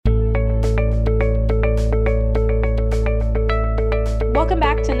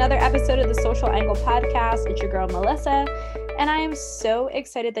back to another episode of the Social Angle Podcast. It's your girl, Melissa, and I am so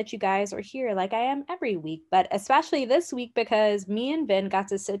excited that you guys are here like I am every week, but especially this week because me and Vin got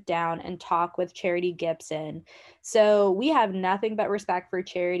to sit down and talk with Charity Gibson. So we have nothing but respect for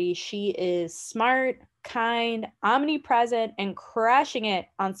Charity. She is smart, kind, omnipresent, and crushing it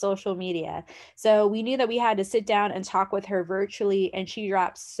on social media. So we knew that we had to sit down and talk with her virtually, and she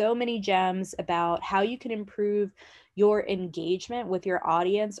dropped so many gems about how you can improve your engagement with your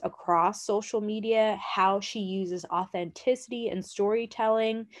audience across social media, how she uses authenticity and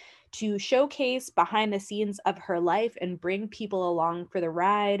storytelling to showcase behind the scenes of her life and bring people along for the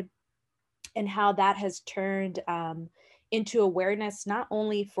ride, and how that has turned into awareness not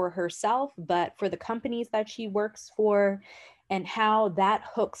only for herself, but for the companies that she works for, and how that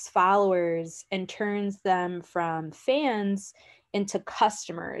hooks followers and turns them from fans into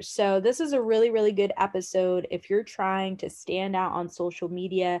customers. So this is a really, really good episode if you're trying to stand out on social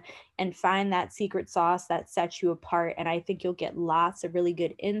media and find that secret sauce that sets you apart. And I think you'll get lots of really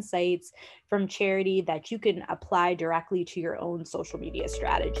good insights from Charity that you can apply directly to your own social media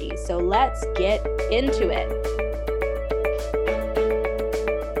strategy. So let's get into it.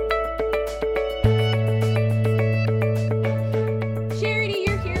 Charity,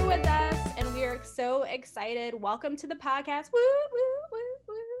 you're here with us and we are so excited. Welcome to the podcast. Woo, woo, woo,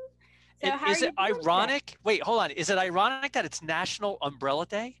 woo. So is it ironic? Today? Wait, hold on. Is it ironic that it's National Umbrella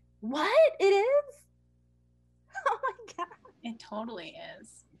Day? What? It is? Oh my God. It totally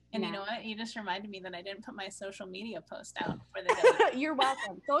is. And You know what? You just reminded me that I didn't put my social media post out for the day. You're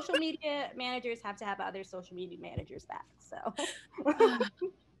welcome. Social media managers have to have other social media managers back. So,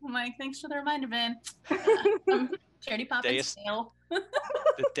 Mike, thanks for the reminder, Ben. Charity Poppins sale.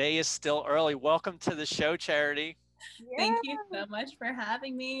 The day is still early. Welcome to the show, Charity. Yeah. Thank you so much for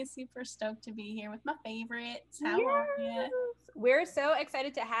having me. Super stoked to be here with my favorites. How are you? We're so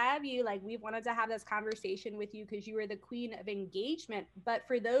excited to have you. Like, we've wanted to have this conversation with you because you are the queen of engagement. But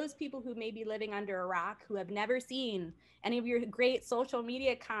for those people who may be living under a rock, who have never seen any of your great social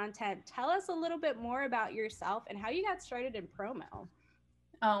media content, tell us a little bit more about yourself and how you got started in promo.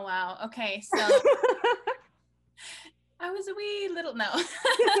 Oh, wow. Okay. So I was a wee little, no.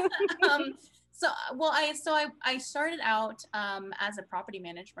 I started out as a property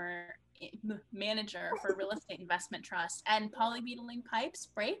manager for real estate investment trust, and polybutylene pipes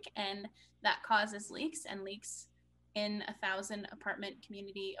break, and that causes leaks, and leaks in 1,000 apartment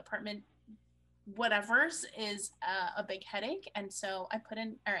whatever's is a big headache. And so I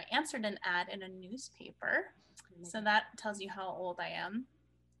answered an ad in a newspaper. So that tells you how old I am.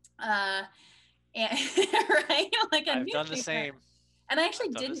 And right, like I've done the same. And I actually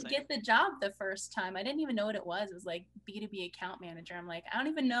didn't get the job the first time. I didn't even know what it was. It was like B2B account manager. I'm like, I don't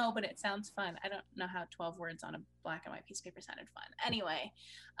even know, but it sounds fun. I don't know how 12 words on a black and white piece of paper sounded fun. Anyway,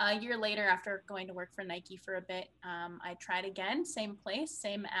 a year later, after going to work for Nike for a bit, I tried again, same place,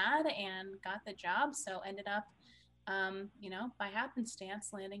 same ad, and got the job. So ended up, by happenstance,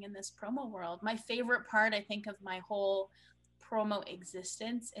 landing in this promo world. My favorite part, I think, of my whole promo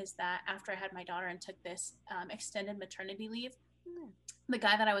existence is that after I had my daughter and took this extended maternity leave, the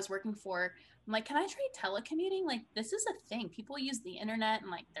guy that I was working for, I'm like, can I try telecommuting? Like, this is a thing. People use the internet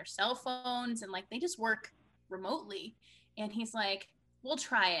and like their cell phones and like they just work remotely. And he's like, we'll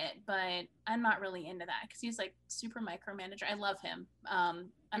try it, but I'm not really into that, because he's like super micromanager. I love him.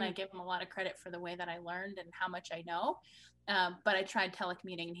 And I give him a lot of credit for the way that I learned and how much I know. But I tried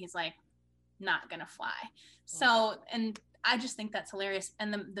telecommuting and he's like, not gonna fly. So, and I just think that's hilarious.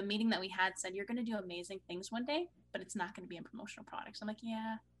 And the meeting that we had said, you're going to do amazing things one day, but it's not going to be in promotional products. I'm like,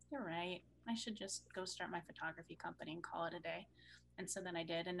 yeah, you're right. I should just go start my photography company and call it a day. And so then I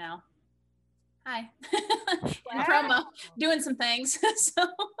did. And now, hi, in promo, doing some things. So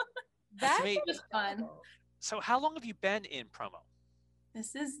that's just fun. So how long have you been in promo?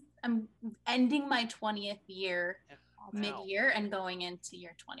 I'm ending my 20th year mid-year and going into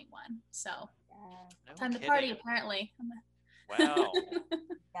year 21. So time to party, apparently. Wow.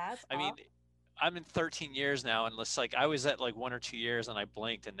 That's I mean, I'm in 13 years now, and it's like I was at like 1 or 2 years and I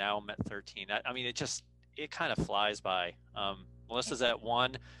blinked, and now I'm at 13. I mean, it kind of flies by. Melissa's at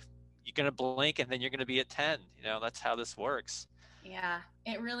 1, you're going to blink and then you're going to be at 10. That's how this works. Yeah,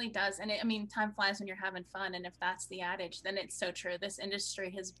 it really does. And time flies when you're having fun. And if that's the adage, then it's so true. This industry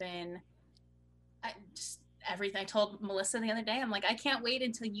has been just everything. I told Melissa the other day, I'm like, I can't wait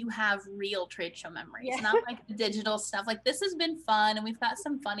until you have real trade show memories, not like the digital stuff. Like, this has been fun and we've got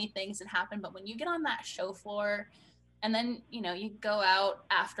some funny things that happen, but when you get on that show floor and then, you go out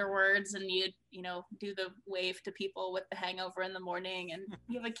afterwards and you do the wave to people with the hangover in the morning and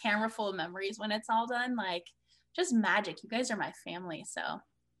you have a camera full of memories when it's all done, like, just magic. You guys are my family. So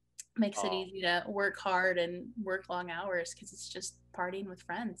makes it easy to work hard and work long hours because it's just partying with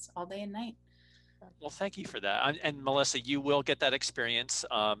friends all day and night. Well, thank you for that. And Melissa, you will get that experience.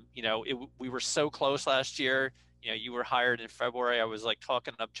 You know, we were so close last year. You know, you were hired in February. I was like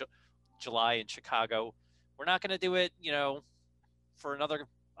talking up July in Chicago. We're not going to do it, you know, for another,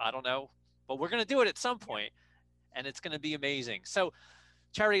 I don't know, but we're going to do it at some point, and it's going to be amazing. So,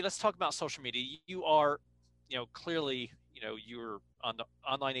 Charity, let's talk about social media. You are, you know, clearly, you know, you're on the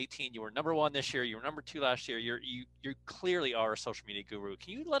Online 18. You were #1 this year. You were #2 last year. You clearly are a social media guru.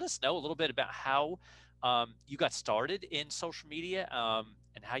 Can you let us know a little bit about how you got started in social media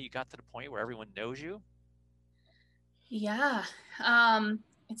and how you got to the point where everyone knows you? Yeah,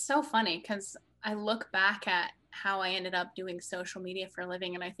 it's so funny because I look back at how I ended up doing social media for a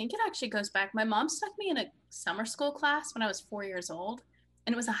living, and I think it actually goes back. My mom stuck me in a summer school class when I was 4 years old,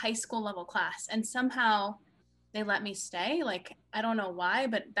 and it was a high school level class, and somehow they let me stay. Like, I don't know why,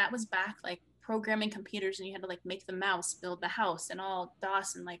 but that was back like programming computers, and you had to like make the mouse build the house and all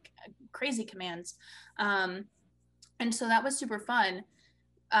DOS and like crazy commands. Um, and so that was super fun.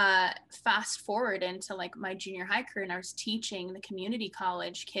 Fast forward into like my junior high career, and I was teaching the community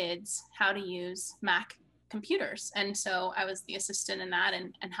college kids how to use Mac computers. And so I was the assistant in that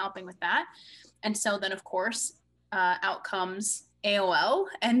and helping with that. And so then, of course, out comes AOL.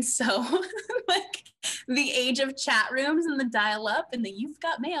 And so, like, the age of chat rooms and the dial up and the you've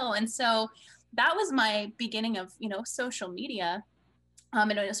got mail. And so that was my beginning of, you know, social media.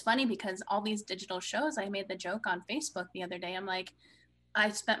 And it was funny because all these digital shows, I made the joke on Facebook the other day. I'm like, I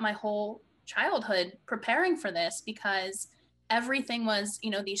spent my whole childhood preparing for this because everything was, you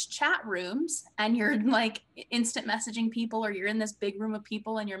know, these chat rooms, and you're like instant messaging people, or you're in this big room of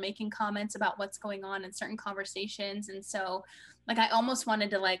people and you're making comments about what's going on in certain conversations. And so like I almost wanted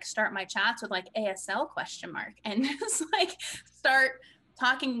to like start my chats with like ASL ? And just like start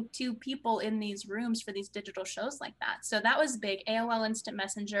talking to people in these rooms for these digital shows like that. So that was big. AOL Instant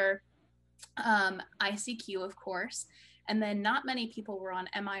Messenger, ICQ, of course. And then not many people were on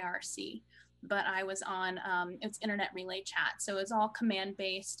MIRC, but I was on, it's Internet Relay Chat. So it's all command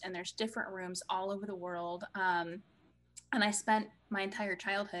based, and there's different rooms all over the world. And I spent my entire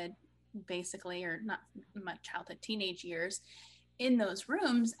childhood, basically, or not my childhood, teenage years, in those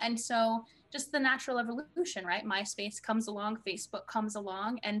rooms. And so just the natural evolution, right? MySpace comes along, Facebook comes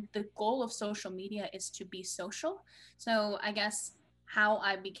along, and the goal of social media is to be social. So I guess how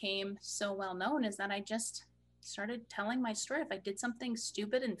I became so well known is that I just started telling my story. If I did something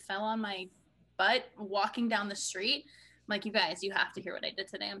stupid and fell on my butt walking down the street, I'm like, you guys, you have to hear what I did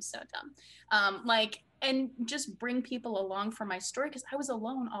today. I'm so dumb. Like, and just bring people along for my story, because I was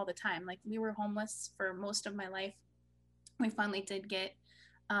alone all the time. Like, we were homeless for most of my life. We finally did get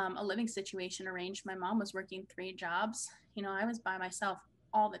a living situation arranged. My mom was working 3 jobs. You know, I was by myself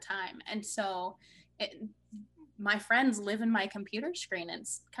all the time. And so my friends live in my computer screen. And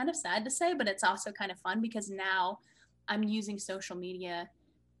it's kind of sad to say, but it's also kind of fun because now I'm using social media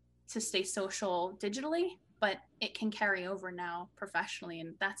to stay social digitally, but it can carry over now professionally.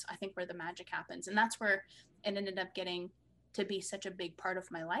 And that's, I think, where the magic happens. And that's where it ended up getting to be such a big part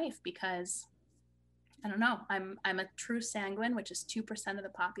of my life, because I don't know, I'm a true sanguine, which is 2% of the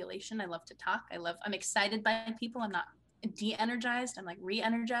population. I love to talk. I'm excited by people. I'm not de-energized. I'm like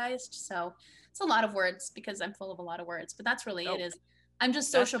re-energized. So it's a lot of words because I'm full of a lot of words, but that's really it. Is I'm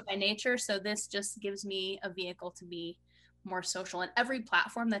just social by nature. So this just gives me a vehicle to be more social, and every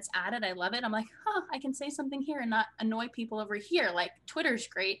platform that's added, I love it. I'm like, I can say something here and not annoy people over here. Like, Twitter's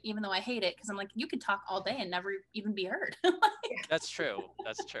great, even though I hate it, because I'm like, you could talk all day and never even be heard. That's true.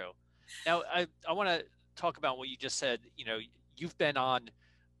 That's true. Now, I want to talk about what you just said. You know, you've been on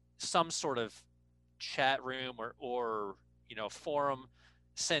some sort of chat room or you know, forum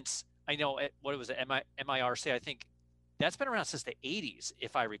since, I know, what was it, MIRC? I think that's been around since the 80s,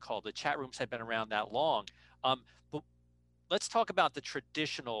 if I recall. The chat rooms had been around that long. But let's talk about the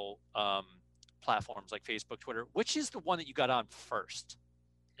traditional platforms like Facebook, Twitter. Which is the one that you got on first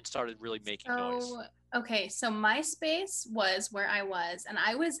and started really making noise? Okay, so MySpace was where I was, and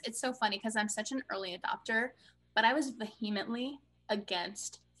it's so funny because I'm such an early adopter, but I was vehemently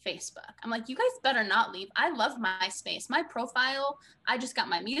against Facebook. I'm like, you guys better not leave. I love MySpace. My profile, I just got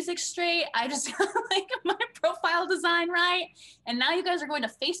my music straight. I just got like my profile design right. And now you guys are going to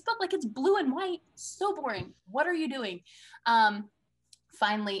Facebook? Like, it's blue and white. So boring. What are you doing?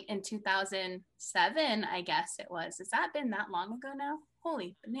 Finally, in 2007, I guess it was. Has that been that long ago now?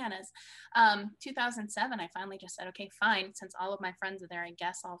 Holy bananas. 2007, I finally just said, okay, fine. Since all of my friends are there, I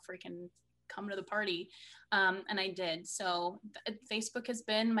guess I'll freaking come to the party. And I did. So Facebook has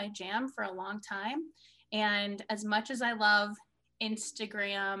been my jam for a long time. And as much as I love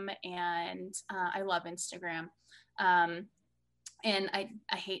Instagram, and I love Instagram. And I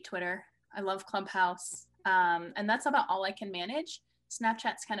hate Twitter. I love Clubhouse. And that's about all I can manage.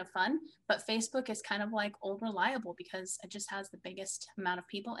 Snapchat's kind of fun, but Facebook is kind of like old reliable because it just has the biggest amount of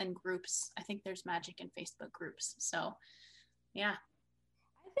people and groups. I think there's magic in Facebook groups. So yeah.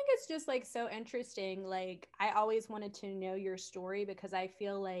 I think it's just like so interesting. Like I always wanted to know your story because I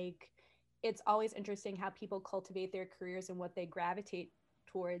feel like it's always interesting how people cultivate their careers and what they gravitate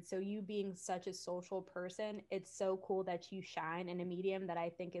towards. So you being such a social person, it's so cool that you shine in a medium that I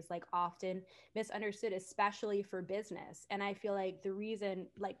think is like often misunderstood, especially for business. And I feel like the reason,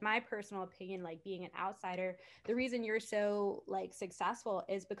 like my personal opinion, like being an outsider, the reason you're so like successful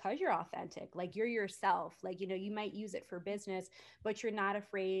is because you're authentic. Like you're yourself. Like, you know, you might use it for business, but you're not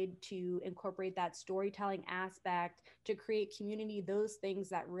afraid to incorporate that storytelling aspect to create community, those things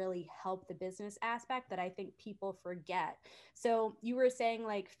that really help the business aspect that I think people forget. So you were saying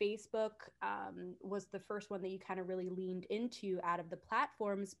like Facebook was the first one that you kind of really leaned into out of the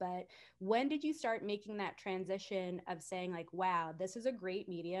platforms, but when did you start making that transition of saying like, wow, this is a great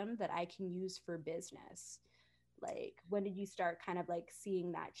medium that I can use for business? Like when did you start kind of like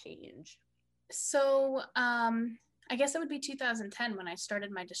seeing that change? So I guess it would be 2010 when I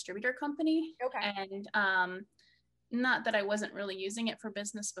started my distributor company. Okay. And not that I wasn't really using it for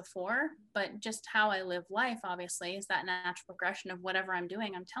business before, but just how I live life, obviously, is that natural progression of whatever I'm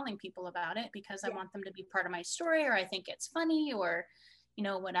doing. I'm telling people about it because I want them to be part of my story, or I think it's funny, or, you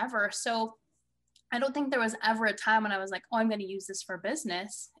know, whatever. So I don't think there was ever a time when I was like, oh, I'm going to use this for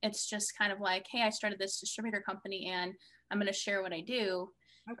business. It's just kind of like, hey, I started this distributor company and I'm going to share what I do.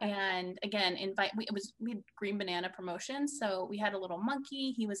 Okay. And again, we had Green Banana Promotions. So we had a little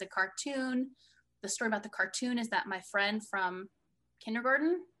monkey. He was a cartoon. The story about the cartoon is that my friend from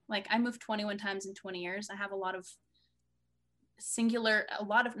kindergarten, like I moved 21 times in 20 years. I have not a lot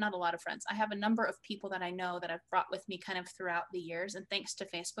of friends. I have a number of people that I know that I've brought with me kind of throughout the years. And thanks to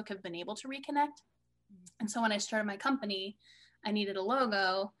Facebook, have been able to reconnect. And so when I started my company, I needed a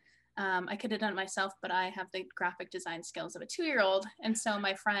logo. I could have done it myself, but I have the graphic design skills of a 2-year-old. And so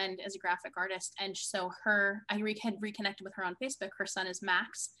my friend is a graphic artist. And so I had reconnected with her on Facebook. Her son is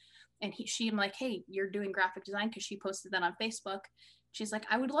Max. And I'm like, hey, you're doing graphic design, because she posted that on Facebook. She's like,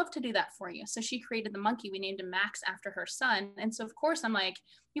 I would love to do that for you. So she created the monkey. We named him Max after her son. And so of course I'm like,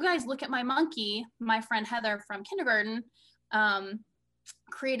 you guys look at my monkey. My friend Heather from kindergarten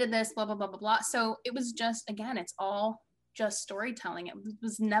created this, blah, blah, blah, blah, blah. So it was just, again, it's all just storytelling. It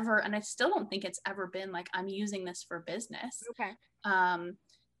was never, and I still don't think it's ever been like, I'm using this for business. Okay.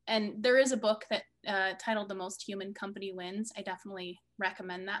 And there is a book that titled The Most Human Company Wins. I definitely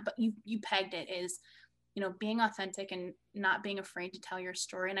recommend that. But you pegged it, is, you know, being authentic and not being afraid to tell your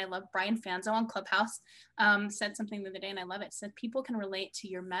story. And I love Brian Fanzo on Clubhouse said something the other day, and I love it. Said people can relate to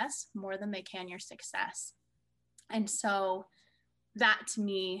your mess more than they can your success. And so that to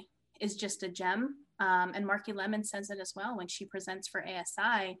me is just a gem. And Marky Lemon says it as well when she presents for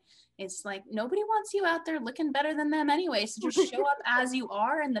ASI. It's like, nobody wants you out there looking better than them anyway. So just show up as you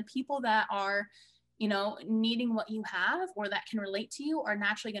are, and the people that are, you know, needing what you have or that can relate to you are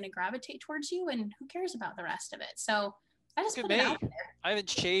naturally going to gravitate towards you, and who cares about the rest of it? So I just put it out there. I haven't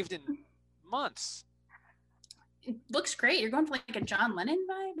shaved in months. It looks great. You're going for like a John Lennon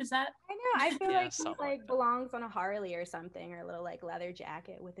vibe. Is that? I know. I feel like he like belongs on a Harley or something, or a little like leather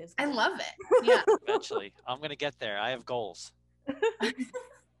jacket with his. I love it. Yeah. Eventually, I'm gonna get there. I have goals.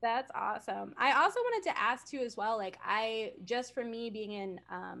 That's awesome. I also wanted to ask too as well, like just for me being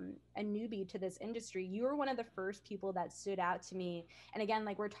a newbie to this industry, you were one of the first people that stood out to me. And again,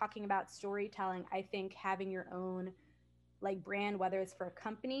 like we're talking about storytelling, I think having your own like brand, whether it's for a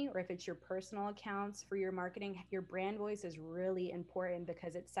company or if it's your personal accounts for your marketing, your brand voice is really important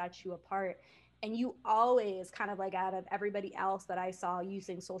because it sets you apart. And you always kind of like out of everybody else that I saw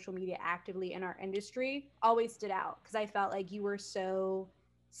using social media actively in our industry, always stood out because I felt like you were so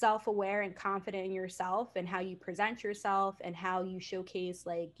self-aware and confident in yourself and how you present yourself and how you showcase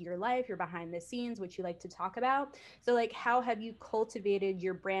like your life, your behind the scenes, which you like to talk about. So like, how have you cultivated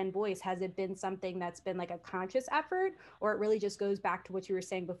your brand voice? Has it been something that's been like a conscious effort, or it really just goes back to what you were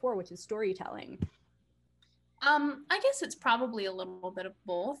saying before, which is storytelling? I guess it's probably a little bit of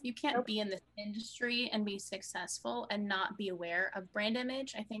both. You can't be in this industry and be successful and not be aware of brand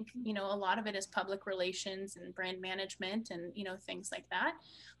image. I think, you know, a lot of it is public relations and brand management and, you know, things like that.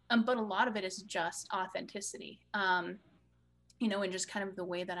 But a lot of it is just authenticity, you know, and just kind of the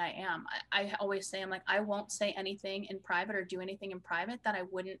way that I am. I always say, I'm like, I won't say anything in private or do anything in private that I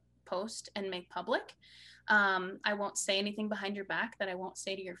wouldn't post and make public. I won't say anything behind your back that I won't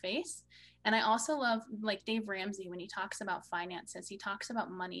say to your face. And I also love, like, Dave Ramsey, when he talks about finances, he talks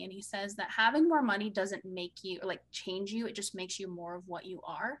about money, and he says that having more money doesn't make you, or like change you, it just makes you more of what you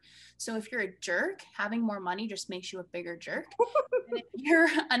are. So if you're a jerk, having more money just makes you a bigger jerk. And if you're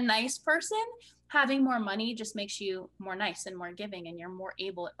a nice person, having more money just makes you more nice and more giving, and you're more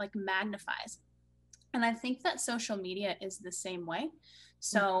able, it like magnifies. And I think that social media is the same way.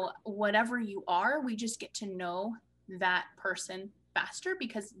 So whatever you are, we just get to know that person faster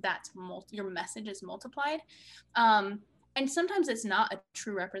because that's your message is multiplied. And sometimes it's not a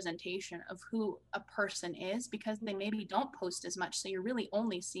true representation of who a person is because they maybe don't post as much. So you're really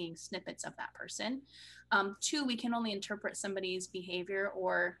only seeing snippets of that person. Two, we can only interpret somebody's behavior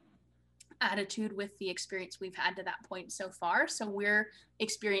or attitude with the experience we've had to that point so far. So we're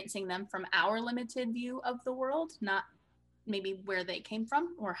experiencing them from our limited view of the world, not maybe where they came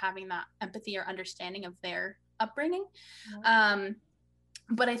from or having that empathy or understanding of their upbringing.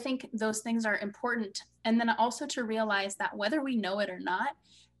 But I think those things are important. And then also to realize that whether we know it or not,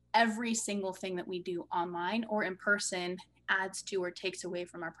 every single thing that we do online or in person adds to or takes away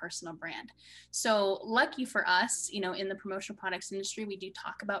from our personal brand. So lucky for us, you know, in the promotional products industry, we do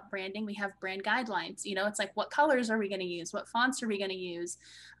talk about branding. We have brand guidelines. You know, it's like, what colors are we going to use? What fonts are we going to use?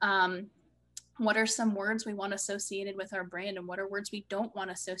 What are some words we want associated with our brand, and what are words we don't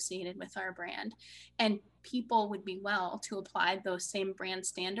want associated with our brand? And people would be well to apply those same brand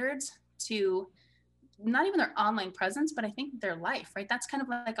standards to not even their online presence, but I think their life, right? That's kind of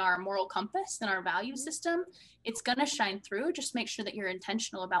like our moral compass and our value system. It's going to shine through. Just make sure that you're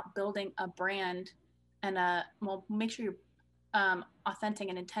intentional about building a brand and make sure you're authentic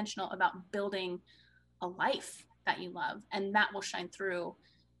and intentional about building a life that you love, and that will shine through,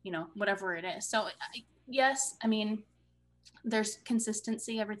 you know, whatever it is. So yes, I mean, there's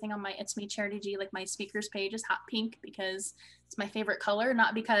consistency. Everything on my It's Me Charity G, like my speakers page is hot pink because it's my favorite color,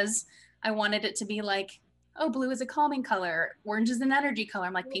 not because I wanted it to be like, oh, blue is a calming color, orange is an energy color.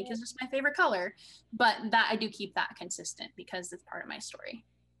 I'm like, pink is just my favorite color. But that I do keep that consistent because it's part of my story.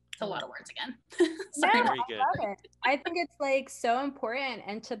 It's a lot of words again. Sorry. No, I love it. I think it's like so important,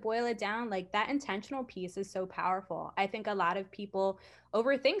 and to boil it down, like that intentional piece is so powerful. I think a lot of people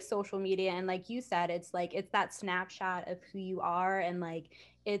overthink social media, and like you said, it's like it's that snapshot of who you are, and like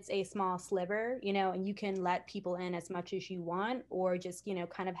it's a small sliver, you know, and you can let people in as much as you want, or just, you know,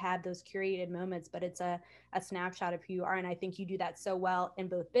 kind of have those curated moments, but it's a snapshot of who you are. And I think you do that so well in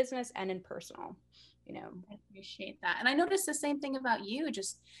both business and in personal. You know, I appreciate that. And I noticed the same thing about you.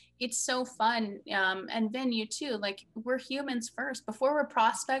 Just, it's so fun. And Vin, you too, like we're humans first before we're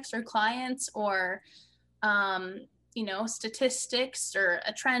prospects or clients or, you know, statistics or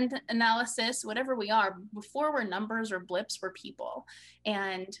a trend analysis, whatever we are, before we're numbers or blips, we're people.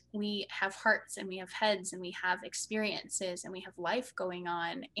 And we have hearts and we have heads and we have experiences and we have life going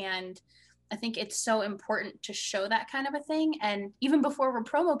on. And I think it's so important to show that kind of a thing. And even before we're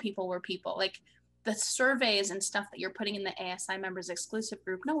promo people, we're people. Like, the surveys and stuff that you're putting in the ASI members exclusive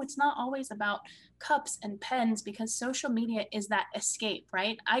group. No, it's not always about cups and pens, because social media is that escape,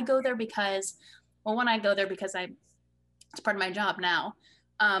 right? I go there because, well, when I go there because it's part of my job now.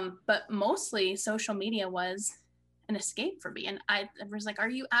 But mostly social media was an escape for me. And I was like, are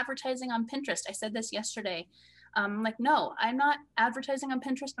you advertising on Pinterest? I said this yesterday. Like, no, I'm not advertising on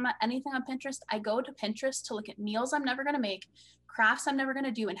Pinterest. I'm not anything on Pinterest. I go to Pinterest to look at meals I'm never going to make, crafts I'm never going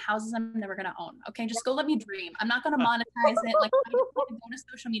to do, and houses I'm never going to own. Okay, just go let me dream. I'm not going to monetize it. Like, I just want to go to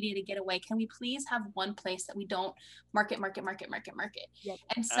social media to get away. Can we please have one place that we don't market? Yep.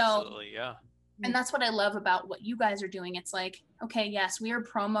 And so, absolutely, yeah. And that's what I love about what you guys are doing. It's like, okay, yes, we are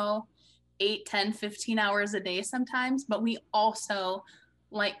promo 8, 10, 15 hours a day sometimes, but we also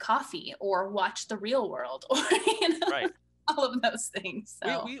like coffee or watch The Real World or, you know, right, all of those things.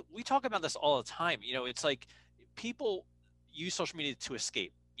 So we talk about this all the time. You know, it's like people use social media to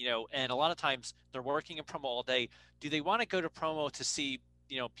escape, you know, and a lot of times they're working in promo all day. Do they want to go to promo to see,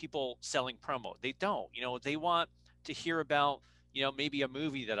 you know, people selling promo? They don't. You know, they want to hear about, you know, maybe a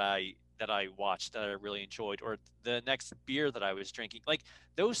movie that I watched that I really enjoyed, or the next beer that I was drinking. Like,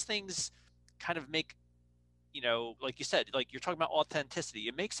 those things kind of make, you know, like you said, like you're talking about authenticity.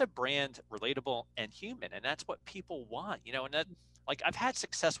 It makes a brand relatable and human, and that's what people want, you know. And that, like, I've had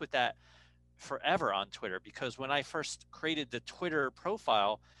success with that forever on Twitter, because when I first created the Twitter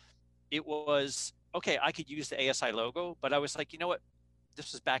profile, it was okay, I could use the ASI logo, but I was like, you know what,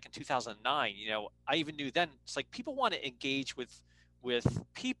 this was back in 2009. You know, I even knew then, it's like people want to engage with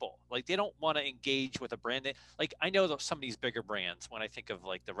people. Like, they don't want to engage with a brand. Like, I know that some of these bigger brands, when I think of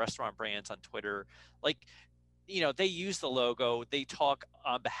like the restaurant brands on Twitter, like, they use the logo, they talk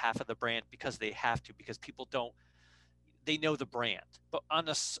on behalf of the brand because they have to, because people don't, they know the brand. But on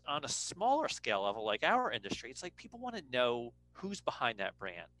a smaller scale level, like our industry, it's like people want to know who's behind that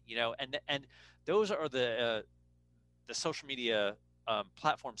brand, and those are the social media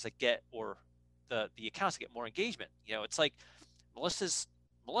platforms that get, or the accounts that get more engagement. It's like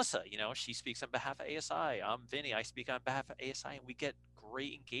Melissa, she speaks on behalf of ASI. I'm Vinny, I speak on behalf of ASI, and we get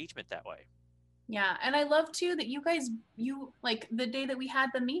great engagement that way. Yeah, and I love too that you like the day that we had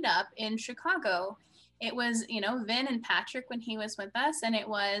the meetup in Chicago, it was, Vin and Patrick when he was with us, and it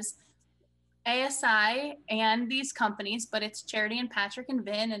was ASI and these companies, but it's Charity and Patrick and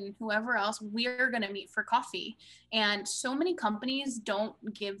Vin and whoever else, we're going to meet for coffee. And so many companies don't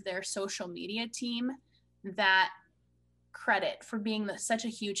give their social media team that credit for being such a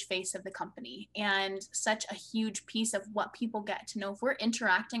huge face of the company and such a huge piece of what people get to know. If we're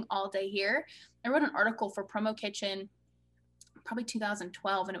interacting all day here, I wrote an article for Promo Kitchen probably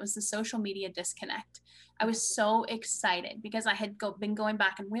 2012, and it was the social media disconnect. I was so excited because I had been going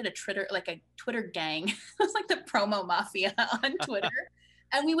back, and we had a Twitter gang. It was like the promo mafia on Twitter.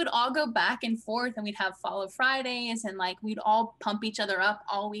 And we would all go back and forth, and we'd have Follow Fridays, and like we'd all pump each other up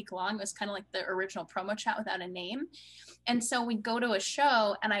all week long. It was kind of like the original promo chat without a name. And so we'd go to a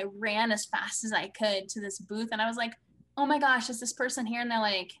show, and I ran as fast as I could to this booth, and I was like, oh my gosh, is this person here? And they're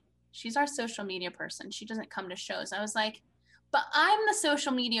like, she's our social media person. She doesn't come to shows. I was like, but I'm the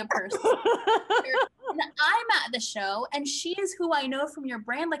social media person. I'm at the show, and she is who I know from your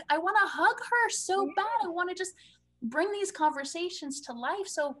brand. Like, I want to hug her so bad. I want to just bring these conversations to life.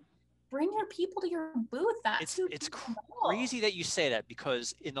 So bring your people to your booth. It's crazy that you say that,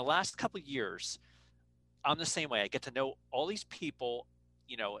 because in the last couple of years, I'm the same way. I get to know all these people,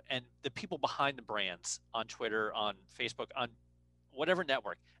 and the people behind the brands on Twitter, on Facebook, on whatever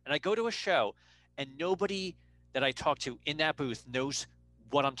network. And I go to a show, and nobody that I talk to in that booth knows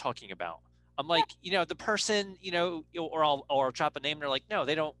what I'm talking about. I'm like, the person, or I'll drop a name, and they're like, no,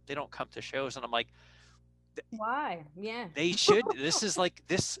 they don't come to shows. And I'm like, why? Yeah. They should. This is like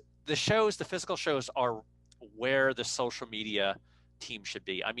this. The physical shows are where the social media team should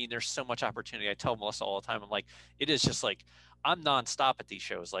be. I mean, there's so much opportunity. I tell Melissa all the time, I'm like, it is just like, I'm nonstop at these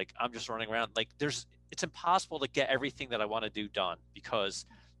shows. Like, I'm just running around. Like, it's impossible to get everything that I want to do done, because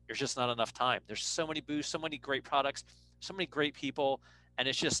there's just not enough time. There's so many booths, so many great products, so many great people. And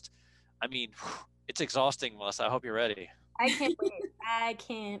it's just, I mean, it's exhausting, Melissa. I hope you're ready. I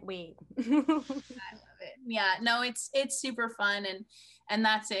can't wait. I love it. Yeah, no, it's super fun, and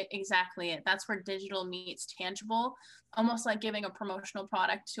that's it, exactly it. That's where digital meets tangible, almost like giving a promotional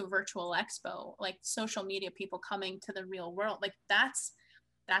product to a virtual expo, like social media people coming to the real world. Like that's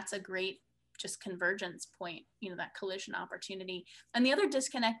a great just convergence point, that collision opportunity. And the other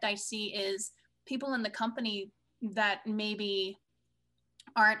disconnect I see is people in the company that maybe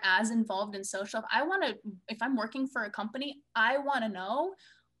aren't as involved in social. If I'm working for a company, I want to know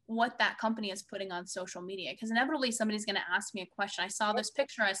what that company is putting on social media, because inevitably somebody's going to ask me a question. I saw this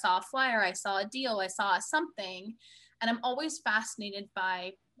picture, I saw a flyer, I saw a deal, I saw something, and I'm always fascinated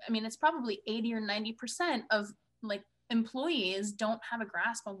by, it's probably 80 or 90% of like employees don't have a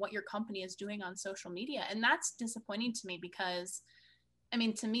grasp on what your company is doing on social media. And that's disappointing to me, because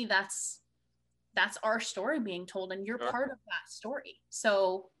to me, that's our story being told, and you're part of that story.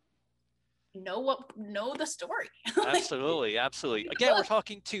 So know the story. Absolutely. Again, we're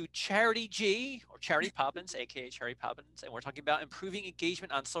talking to Charity G, or Charity Poppins, aka Charity Poppins, and we're talking about improving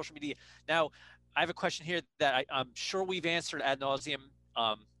engagement on social media. Now, I have a question here that I'm sure we've answered ad nauseum.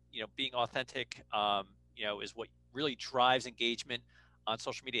 Being authentic, is what really drives engagement on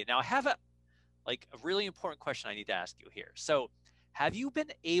social media. Now, I have a really important question I need to ask you here. So, have you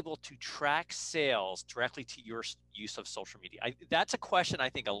been able to track sales directly to your use of social media? That's a question I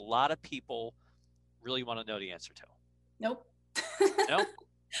think a lot of people really want to know the answer to. Nope. Nope.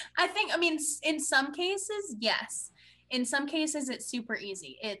 I think, in some cases, yes. In some cases, it's super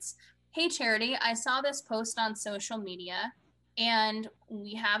easy. It's, hey, Charity, I saw this post on social media, and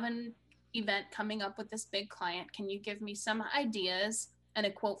we have an event coming up with this big client. Can you give me some ideas and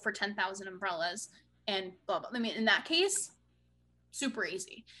a quote for 10,000 umbrellas and blah, blah. In that case, super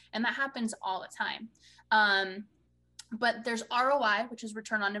easy. And that happens all the time. But there's ROI, which is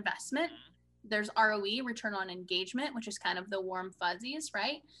return on investment. There's ROE, return on engagement, which is kind of the warm fuzzies,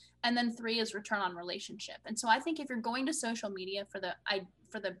 right? And then 3 is return on relationship. And so I think if you're going to social media for the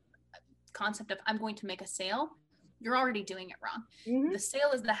concept of I'm going to make a sale, you're already doing it wrong. Mm-hmm. The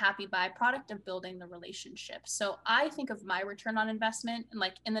sale is the happy byproduct of building the relationship. So I think of my return on investment and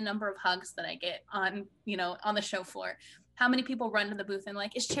in the number of hugs that I get on the show floor. how many people run to the booth and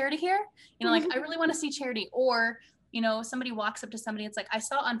like, is Charity here? You know, like, I really want to see Charity. Or, you know, somebody walks up to somebody, it's like, I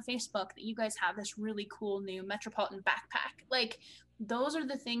saw on Facebook that you guys have this really cool new Metropolitan backpack. Like, those are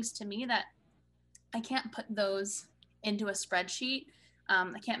the things to me that I can't put those into a spreadsheet.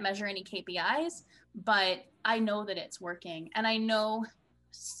 I can't measure any KPIs, but I know that it's working. And I know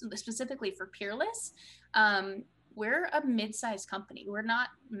specifically for Peerless, we're a mid-sized company. We're not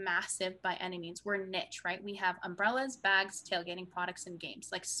massive by any means. We're niche, right? We have umbrellas, bags, tailgating products, and games,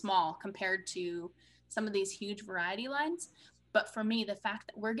 like small compared to some of these huge variety lines. But for me, the fact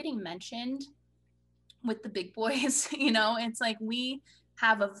that we're getting mentioned with the big boys, you know, it's like we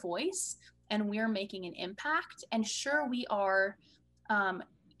have a voice and we're making an impact. And sure, we are,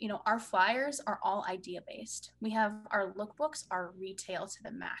 you know, our flyers are all idea based. We have our lookbooks are retail to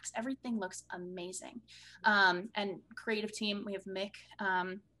the max. Everything looks amazing. And creative team, we have Mick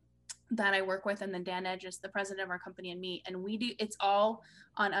that I work with, and then Dan Edge is the president of our company, and me. And we do, it's all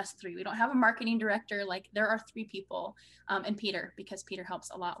on us three. We don't have a marketing director. Like, there are three people, and Peter, because Peter helps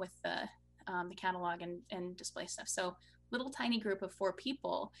a lot with the catalog and display stuff. So little tiny group of 4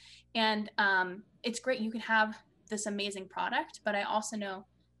 people. And it's great. You can have this amazing product, but I also know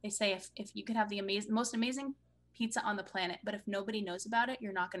they say if you could have the most amazing pizza on the planet, but if nobody knows about it,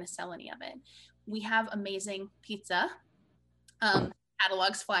 you're not going to sell any of it. We have amazing pizza,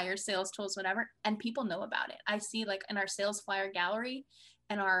 catalogs, flyers, sales tools, whatever, and people know about it. I see, like, in our sales flyer gallery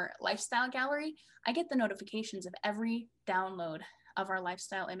and our lifestyle gallery, I get the notifications of every download of our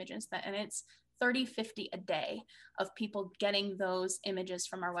lifestyle images, and it's 30, 50 a day of people getting those images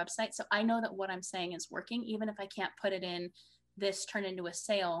from our website. So I know that what I'm saying is working, even if I can't put it in this turn into a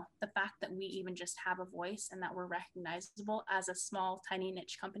sale. The fact that we even just have a voice and that we're recognizable as a small, tiny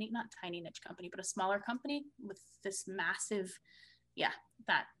niche company, not tiny niche company, but a smaller company with this massive,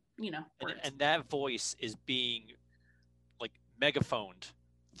 that, you know. And that voice is being like megaphoned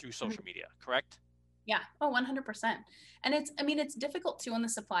through social media, correct? Yeah. Oh, 100%. And it's difficult too on the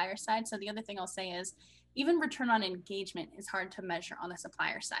supplier side. So the other thing I'll say is even return on engagement is hard to measure on the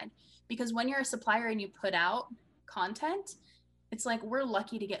supplier side, because when you're a supplier and you put out content, it's like, we're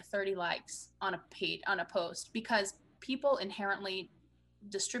lucky to get 30 likes on a post, because people inherently,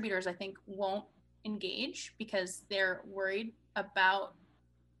 distributors, I think, won't engage because they're worried about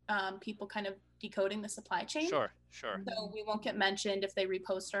people kind of decoding the supply chain. Sure. So we won't get mentioned if they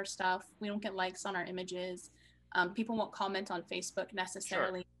repost our stuff. We don't get likes on our images. People won't comment on Facebook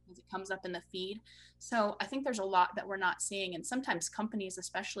necessarily because it comes up in the feed. So I think there's a lot that we're not seeing. And sometimes companies,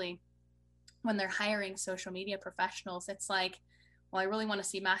 especially when they're hiring social media professionals, it's like, well, I really want to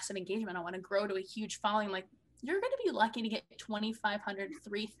see massive engagement. I want to grow to a huge following. Like, you're going to be lucky to get 2,500,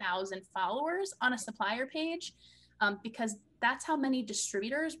 3,000 followers on a supplier page, because that's how many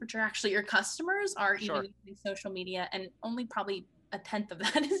distributors, which are actually your customers, are even using social media, and only probably a tenth of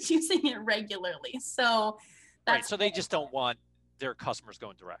that is using it regularly. So that's right. So they just don't want their customers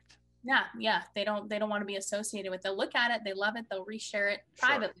going direct. Yeah. They don't want to be associated with it. They'll look at it, they love it, they'll reshare it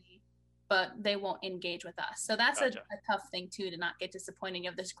privately, but they won't engage with us. So that's a tough thing too, to not get disappointed. You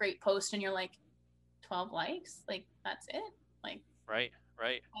have this great post and you're like, 12 likes, like, that's it. Like, right.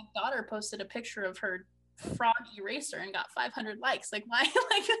 My daughter posted a picture of her frog eraser and got 500 likes. Like, why?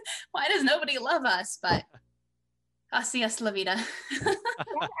 Like, why does nobody love us? But así es la vida. That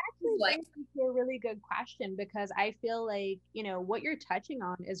actually brings me to a really good question, because I feel like, you know, what you're touching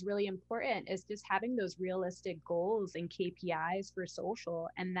on is really important, is just having those realistic goals and KPIs for social,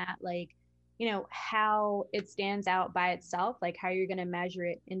 and that, like, you know, how it stands out by itself, like how you're going to measure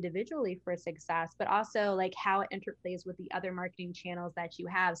it individually for success, but also like how it interplays with the other marketing channels that you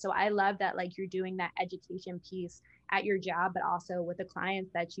have. So I love that, like, you're doing that education piece at your job, but also with the clients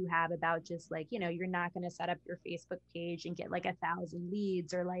that you have, about just like, you know, you're not going to set up your Facebook page and get like 1,000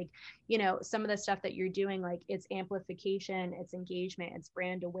 leads, or like, you know, some of the stuff that you're doing, like, it's amplification, it's engagement, it's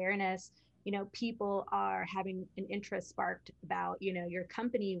brand awareness. You know, people are having an interest sparked about, you know, your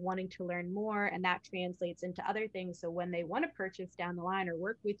company, wanting to learn more, and that translates into other things. So when they want to purchase down the line or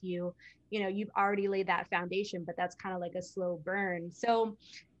work with you, you know, you've already laid that foundation, but that's kind of like a slow burn. So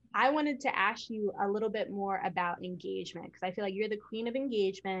I wanted to ask you a little bit more about engagement, because I feel like you're the queen of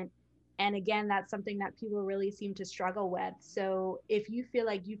engagement. And again, that's something that people really seem to struggle with. So if you feel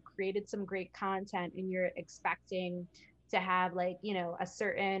like you've created some great content and you're expecting to have, like, you know, a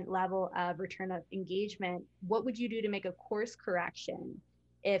certain level of return of engagement, what would you do to make a course correction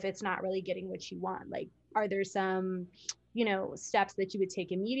if it's not really getting what you want? Like, are there some, you know, steps that you would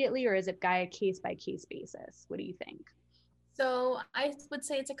take immediately, or is it by a case basis? What do you think? So I would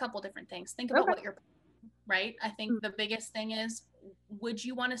say it's a couple different things. Think about what you're, right? I think the biggest thing is, would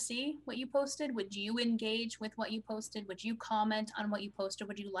you want to see what you posted? Would you engage with what you posted? Would you comment on what you posted?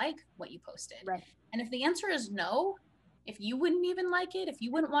 Would you like what you posted? Right. And if the answer is no, if you wouldn't even like it, if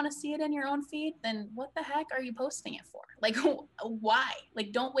you wouldn't want to see it in your own feed, then what the heck are you posting it for? Like, why?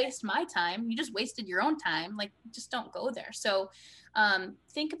 Like, don't waste my time. You just wasted your own time. Like, just don't go there. So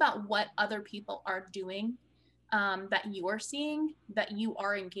think about what other people are doing that you are seeing, that you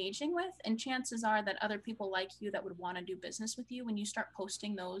are engaging with. And chances are that other people like you that would want to do business with you, when you start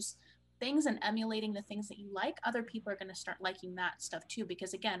posting those things and emulating the things that you like, other people are going to start liking that stuff too.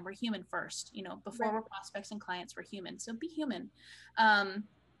 Because again, we're human first, you know, before Right. we're prospects and clients, we're human. So be human.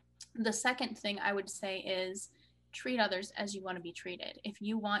 The second thing I would say is treat others as you want to be treated. If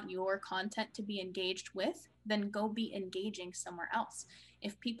you want your content to be engaged with, then go be engaging somewhere else.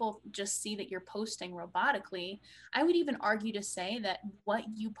 If people just see that you're posting robotically, I would even argue to say that what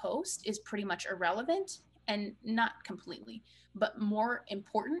you post is pretty much irrelevant, and not completely, but more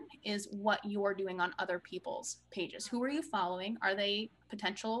important is what you're doing on other people's pages. Who are you following? Are they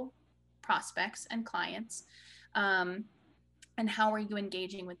potential prospects and clients? And how are you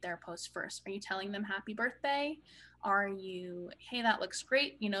engaging with their posts first? Are you telling them happy birthday? Are you, hey, that looks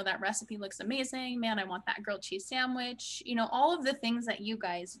great, you know, that recipe looks amazing, man, I want that grilled cheese sandwich, you know, all of the things that you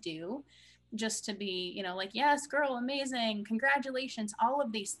guys do just to be, you know, like, yes, girl, amazing, congratulations, all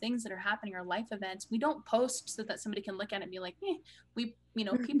of these things that are happening are life events. We don't post so that somebody can look at it and be like, we, you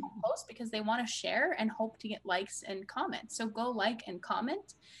know, people post because they want to share and hope to get likes and comments. So go like and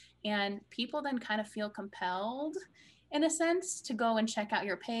comment, and people then kind of feel compelled in a sense to go and check out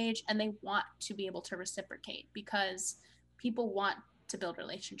your page, and they want to be able to reciprocate because people want to build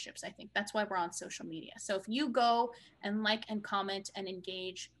relationships. I think that's why we're on social media. So if you go and like and comment and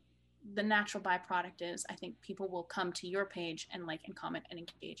engage, the natural byproduct is I think people will come to your page and like and comment and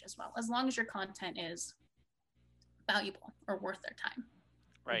engage as well, as long as your content is valuable or worth their time.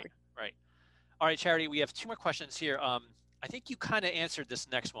 Right. All right, Charity, we have two more questions here. I think you kind of answered this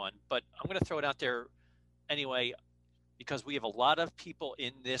next one, but I'm going to throw it out there anyway, because we have a lot of people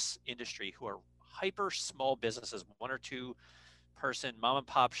in this industry who are hyper small businesses, 1 or 2 person mom and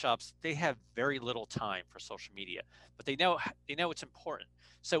pop shops. They have very little time for social media, but they know it's important.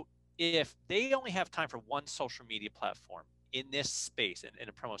 So if they only have time for one social media platform in this space, in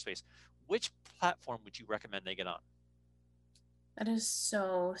a promo space, which platform would you recommend they get on? That is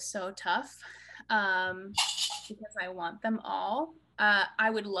so tough, because I want them all. I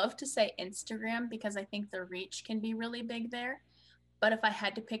would love to say Instagram because I think the reach can be really big there. But if I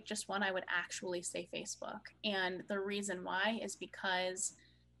had to pick just one, I would actually say Facebook. And the reason why is because,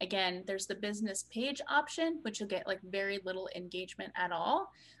 again, there's the business page option, which you'll get like very little engagement at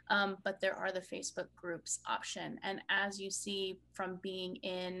all. But there are the Facebook groups option. And as you see from being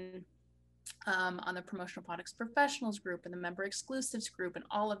in on the promotional products professionals group and the member exclusives group and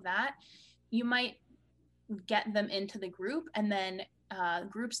all of that, you might get them into the group, and then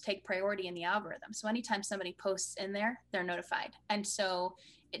groups take priority in the algorithm. So anytime somebody posts in there, they're notified. And so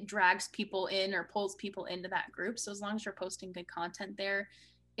it drags people in or pulls people into that group. So as long as you're posting good content there,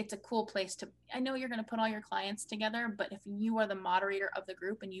 it's a cool place to, I know you're going to put all your clients together, but if you are the moderator of the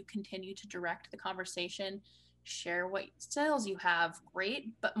group and you continue to direct the conversation, share what sales you have, great,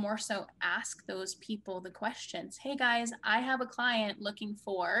 but more so ask those people the questions. Hey guys, I have a client looking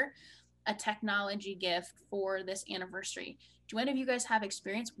for a technology gift for this anniversary. Do any of you guys have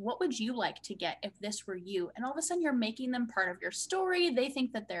experience? What would you like to get if this were you? And all of a sudden you're making them part of your story. They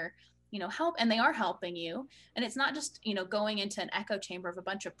think that they're, you know, help, and they are helping you. And it's not just, you know, going into an echo chamber of a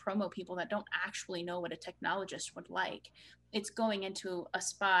bunch of promo people that don't actually know what a technologist would like. It's going into a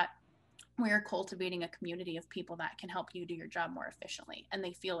spot where you're cultivating a community of people that can help you do your job more efficiently. And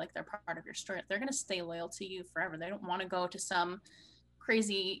they feel like they're part of your story. They're going to stay loyal to you forever. They don't want to go to some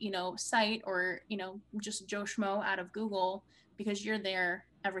crazy, you know, site or, you know, just Joe Schmo out of Google, because you're there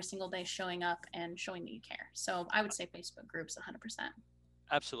every single day showing up and showing that you care. So I would say Facebook groups 100%.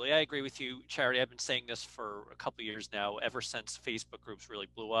 Absolutely. I agree with you, Charity. I've been saying this for a couple of years now, ever since Facebook groups really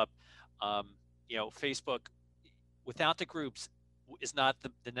blew up. You know, Facebook without the groups is not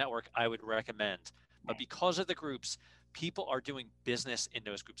the network I would recommend. But because of the groups, people are doing business in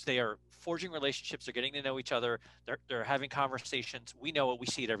those groups. They are forging relationships. They're getting to know each other. They're having conversations. We know it. We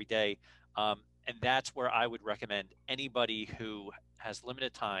see it every day. And that's where I would recommend anybody who has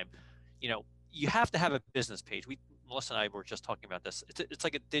limited time. You know, you have to have a business page. Melissa and I were just talking about this. It's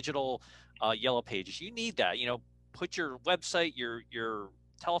like a digital yellow pages. You need that. You know, put your website, your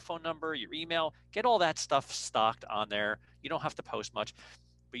telephone number, your email, get all that stuff stocked on there. You don't have to post much,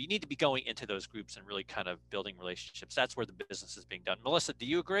 but you need to be going into those groups and really kind of building relationships. That's where the business is being done. Melissa, do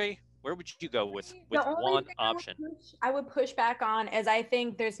you agree? Where would you go with The only one thing option? I would push back on is I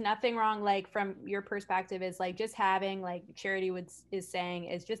think there's nothing wrong, like from your perspective, is like just having, like Charity is saying,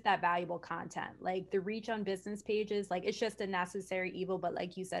 is just that valuable content. Like the reach on business pages, like it's just a necessary evil. But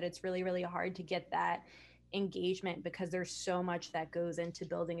like you said, it's really, really hard to get that engagement because there's so much that goes into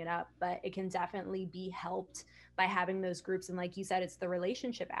building it up. But it can definitely be helped by having those groups. And like you said, it's the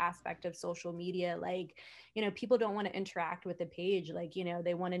relationship aspect of social media. Like, you know, people don't want to interact with the page. Like, you know,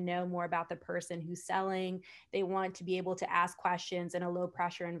 they want to know more about the person who's selling. They want to be able to ask questions in a low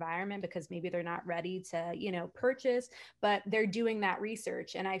pressure environment because maybe they're not ready to, you know, purchase, but they're doing that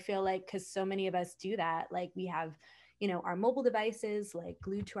research. And I feel like, because so many of us do that, like we have, you know, our mobile devices like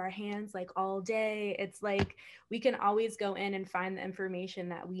glued to our hands like all day. It's like we can always go in and find the information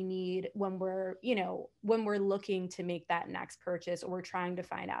that we need when we're, you know, when we're looking to make that next purchase or we're trying to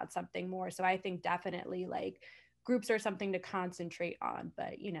find out something more. So I think definitely like groups are something to concentrate on,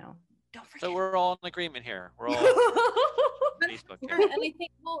 but you know, don't forget. So we're all in agreement here. We're all Facebook here. And I think,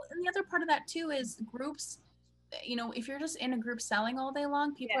 well, and the other part of that too is groups. You know, if you're just in a group selling all day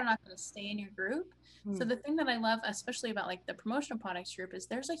long, people are not going to stay in your group. So the thing that I love, especially about like the promotional products group, is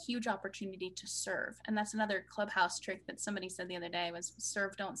there's a huge opportunity to serve. And that's another Clubhouse trick that somebody said the other day was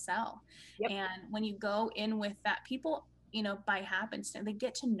serve, don't sell. And when you go in with that, people, you know, by happenstance, they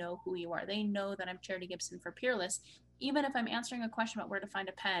get to know who you are. They know that I'm Charity Gibson for Peerless. Even if I'm answering a question about where to find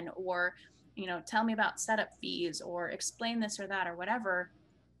a pen, or, you know, tell me about setup fees, or explain this or that or whatever,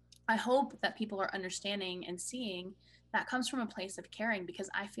 I hope that people are understanding and seeing that comes from a place of caring, because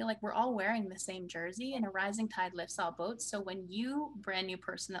I feel like we're all wearing the same jersey and a rising tide lifts all boats. So when you, brand new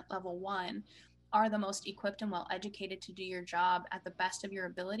person at level 1, are the most equipped and well educated to do your job at the best of your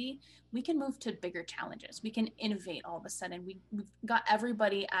ability, we can move to bigger challenges. We can innovate all of a sudden. We've got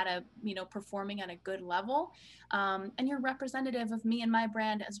everybody at a, you know, performing at a good level. And you're representative of me and my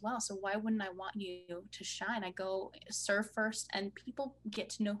brand as well. So why wouldn't I want you to shine? I go serve first and people get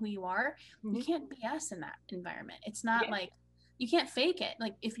to know who you are. You can't BS in that environment. It's not like, you can't fake it.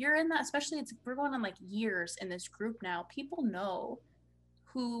 Like if you're in that, especially we're going on like years in this group now, people know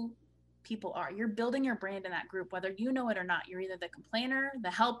who people are. You're building your brand in that group, whether you know it or not. You're either the complainer, the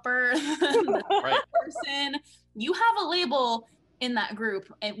helper, the person. You have a label in that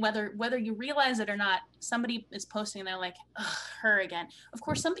group, and whether you realize it or not, somebody is posting and they're like, her again. Of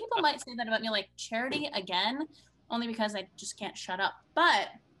course, some people might say that about me, like, Charity again, only because I just can't shut up. But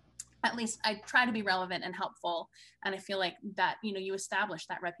at least I try to be relevant and helpful. And I feel like that, you know, you establish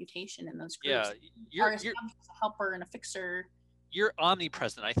that reputation in those groups. Yeah, you're a helper and a fixer. You're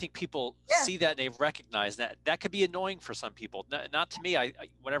omnipresent. I think people see that and they recognize that. That could be annoying for some people. Not to me. I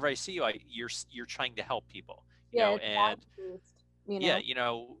whenever I see you, you're trying to help people. You know, and you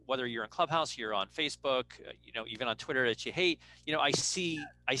know, whether you're in Clubhouse, you're on Facebook, you know, even on Twitter that you hate. You know, I see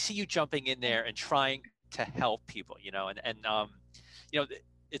you jumping in there and trying to help people. You know, and you know,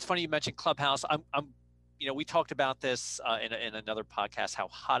 it's funny you mentioned Clubhouse. I'm you know, we talked about this in another podcast, how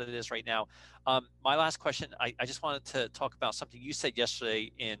hot it is right now. My last question, I just wanted to talk about something you said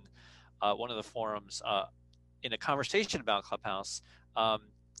yesterday in one of the forums in a conversation about Clubhouse.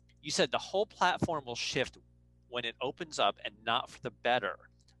 You said the whole platform will shift when it opens up, and not for the better.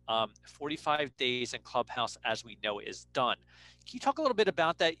 45 days in Clubhouse as we know it is done. Can you talk a little bit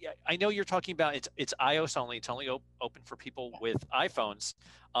about that? I know you're talking about it's iOS only. It's only open for people with iPhones,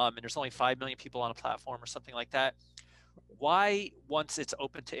 and there's only 5 million people on a platform or something like that. Why, once it's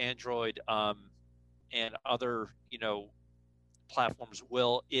open to Android and other, you know, platforms,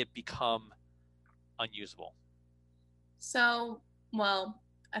 will it become unusable? So, well,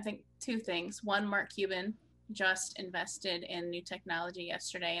 I think two things. One, Mark Cuban just invested in new technology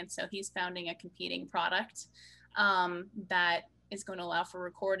yesterday, and so he's founding a competing product that is going to allow for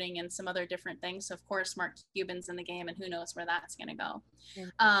recording and some other different things. So of course Mark Cuban's in the game, and who knows where that's going to go.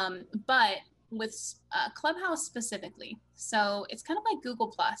 But with Clubhouse specifically, so it's kind of like Google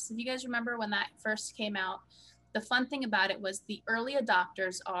Plus. If you guys remember when that first came out, the fun thing about it was the early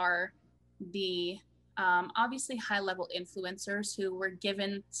adopters are the obviously high-level influencers who were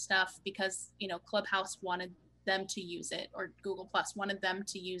given stuff because, you know, Clubhouse wanted them to use it, or Google Plus wanted them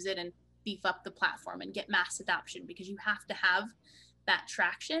to use it and beef up the platform and get mass adoption, because you have to have that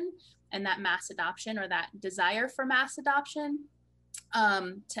traction and that mass adoption, or that desire for mass adoption,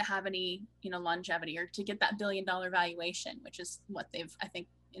 to have any, you know, longevity, or to get that $1 billion valuation, which is what they've, I think,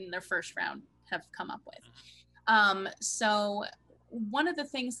 in their first round have come up with. So one of the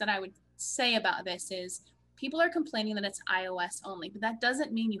things that I would say about this is people are complaining that it's iOS only, but that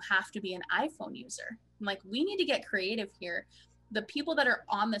doesn't mean you have to be an iPhone user. Like, we need to get creative here. The people that are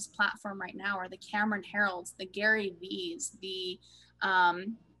on this platform right now are the Cameron Heralds, the Gary V's, the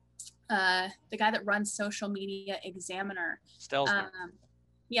the guy that runs Social Media Examiner. Stelzner.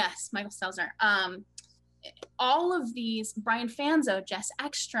 Yes, Michael Stelzner. All of these, Brian Fanzo, Jess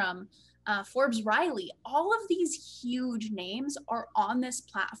Ekstrom, Forbes Riley, all of these huge names are on this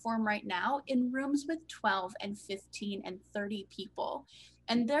platform right now in rooms with 12 and 15 and 30 people.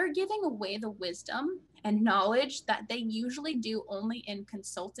 And they're giving away the wisdom and knowledge that they usually do only in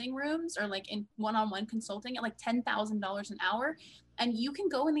consulting rooms or like in one-on-one consulting at like $10,000 an hour. And you can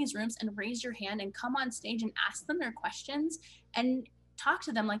go in these rooms and raise your hand and come on stage and ask them their questions and talk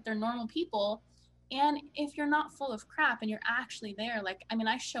to them like they're normal people. And if you're not full of crap and you're actually there, like, I mean,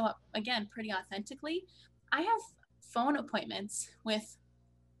 I show up again pretty authentically. I have phone appointments with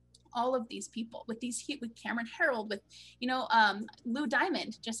all of these people, with Cameron Herold, with, Lou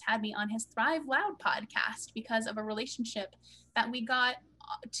Diamond just had me on his Thrive Loud podcast because of a relationship that we got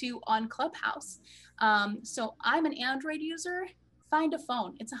to on Clubhouse. So I'm an Android user. Find a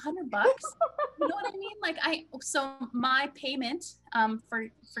phone. It's $100. You know what I mean? Like so my payment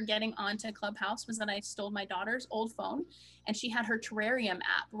for getting onto Clubhouse was that I stole my daughter's old phone and she had her terrarium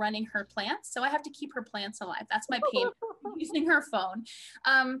app running her plants. So I have to keep her plants alive. That's my payment using her phone.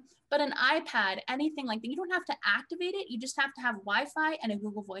 But an iPad, anything like that, you don't have to activate it. You just have to have Wi-Fi and a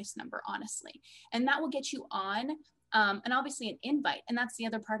Google Voice number, honestly. And that will get you on and obviously an invite. And that's the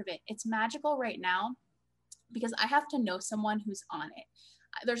other part of it. It's magical right now because I have to know someone who's on it.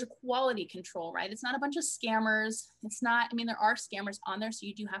 There's a quality control, right? It's not a bunch of scammers. It's not, I mean, there are scammers on there, so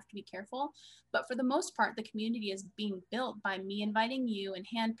you do have to be careful. But for the most part, the community is being built by me inviting you and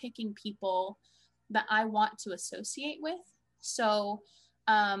handpicking people that I want to associate with. So,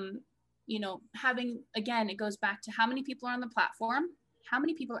 having, again, it goes back to how many people are on the platform, how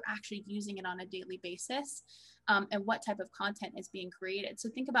many people are actually using it on a daily basis, and what type of content is being created. So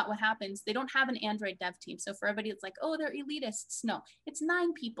think about what happens. They don't have an Android dev team. So for everybody, it's like, oh, they're elitists. No, it's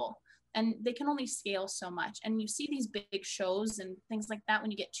 9 people and they can only scale so much. And you see these big shows and things like that. When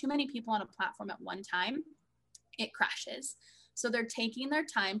you get too many people on a platform at one time, it crashes. So they're taking their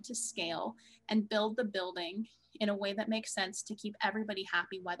time to scale and build the building in a way that makes sense to keep everybody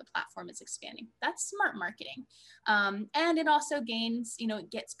happy while the platform is expanding. That's smart marketing. And it also gains,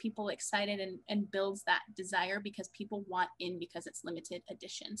 it gets people excited and builds that desire because people want in because it's limited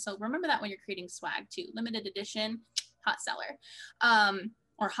edition. So remember that when you're creating swag too. Limited edition, hot seller,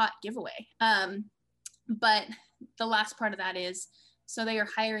 or hot giveaway. But the last part of that is, so they are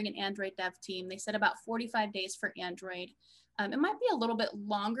hiring an Android dev team. They said about 45 days for Android. It might be a little bit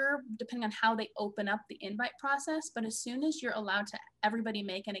longer depending on how they open up the invite process, but as soon as you're allowed to everybody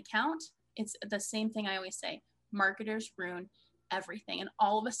make an account, it's the same thing I always say, marketers ruin everything. And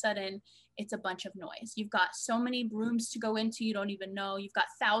all of a sudden it's a bunch of noise. You've got so many rooms to go into, you don't even know. You've got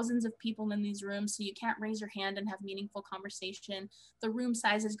thousands of people in these rooms, so you can't raise your hand and have meaningful conversation. The room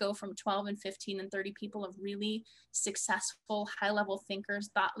sizes go from 12 and 15 and 30 people of really successful, high-level thinkers,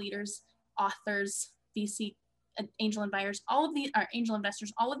 thought leaders, authors, VC, angel investors, all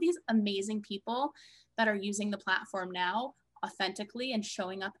of these amazing people that are using the platform now authentically and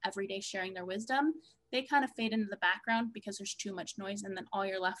showing up every day sharing their wisdom. They kind of fade into the background because there's too much noise, and then all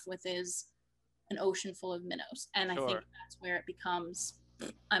you're left with is an ocean full of minnows. And sure. I think that's where it becomes,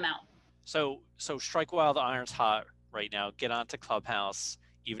 I'm out. So strike while the iron's hot right now. Get onto Clubhouse,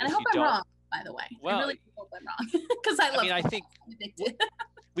 even and if I hope you I'm don't. Wrong, by the way, I really hope I'm wrong because I think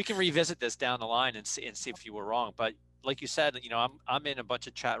we can revisit this down the line and see if you were wrong. But like you said, I'm in a bunch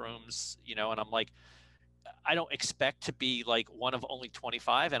of chat rooms, and I'm like, I don't expect to be like one of only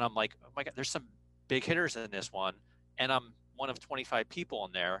 25, and I'm like, oh my God, there's some big hitters in this one, and I'm one of 25 people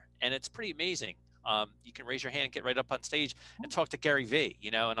in there, and it's pretty amazing. You can raise your hand, get right up on stage, and talk to Gary V.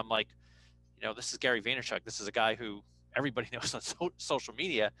 And I'm like, this is Gary Vaynerchuk. This is a guy who everybody knows on social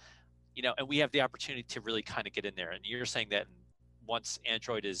media, and we have the opportunity to really kind of get in there. And you're saying that once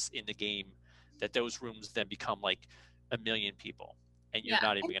Android is in the game, that those rooms then become like 1 million people, and you're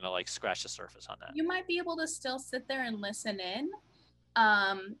not even going to like scratch the surface on that. You might be able to still sit there and listen in.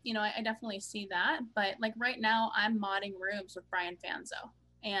 I definitely see that, but like right now I'm modding rooms with Brian Fanzo,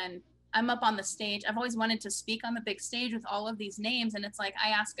 and I'm up on the stage. I've always wanted to speak on the big stage with all of these names, and it's like I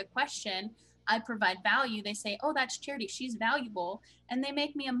ask a question, I provide value, they say, oh, that's Charity, she's valuable, and they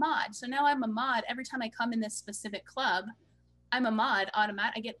make me a mod. So now I'm a mod. Every time I come in this specific club, I'm a mod,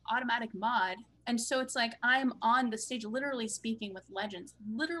 I get automatic mod. And so it's like I'm on the stage literally speaking with legends.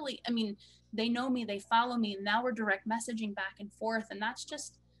 Literally, I mean, they know me, they follow me, and now we're direct messaging back and forth. And that's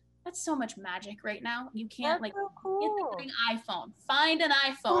so much magic right now. You can't get the iPhone. Find an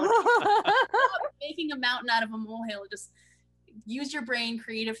iPhone. Stop making a mountain out of a molehill. Just use your brain,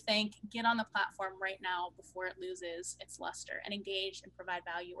 creative think, get on the platform right now before it loses its luster, and engage and provide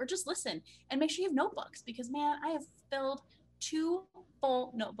value, or just listen and make sure you have notebooks, because man, I have filled 2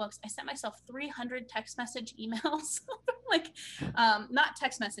 full notebooks. I sent myself 300 text message emails, like not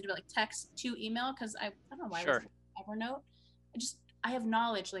text message, but like text to email, because I don't know why. Sure. Evernote. I have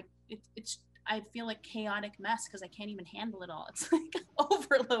knowledge, like it's I feel like chaotic mess because I can't even handle it all. It's like an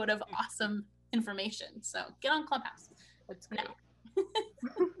overload of awesome information. So get on Clubhouse. That's great.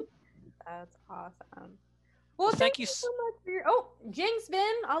 That's awesome. Well, thank you so much for your Jinx, Vin,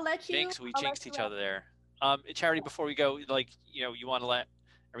 I'll let you. Jinx, we jinxed each other there. Charity, before we go, like, you know, you want to let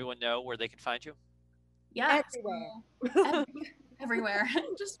everyone know where they can find you? Yeah. Everywhere.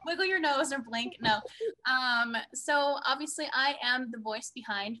 Just wiggle your nose or blink. No. So obviously I am the voice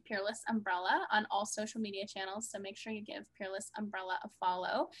behind Peerless Umbrella on all social media channels. So make sure you give Peerless Umbrella a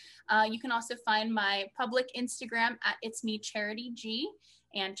follow. You can also find my public Instagram at It's Me Charity G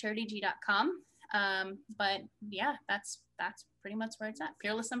and charityg.com. But yeah, that's pretty much where it's at.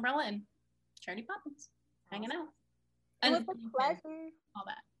 Peerless Umbrella and Charity Poppins. Hanging out. And it was a pleasure. All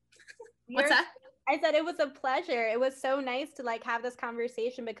that. What's that? I said it was a pleasure. It was so nice to like have this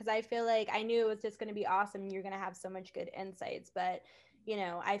conversation, because I feel like I knew it was just going to be awesome. You're going to have so much good insights, but you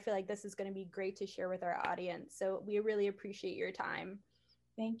know, I feel like this is going to be great to share with our audience. So we really appreciate your time.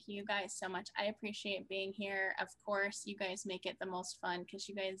 Thank you guys so much. I appreciate being here. Of course, you guys make it the most fun because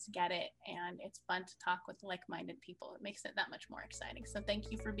you guys get it, and it's fun to talk with like-minded people. It makes it that much more exciting. So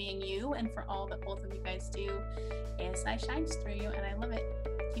thank you for being you, and for all that both of you guys do. ASI shines through you, and I love it.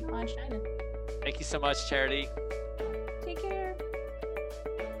 Keep on shining. Thank you so much, Charity. Take care.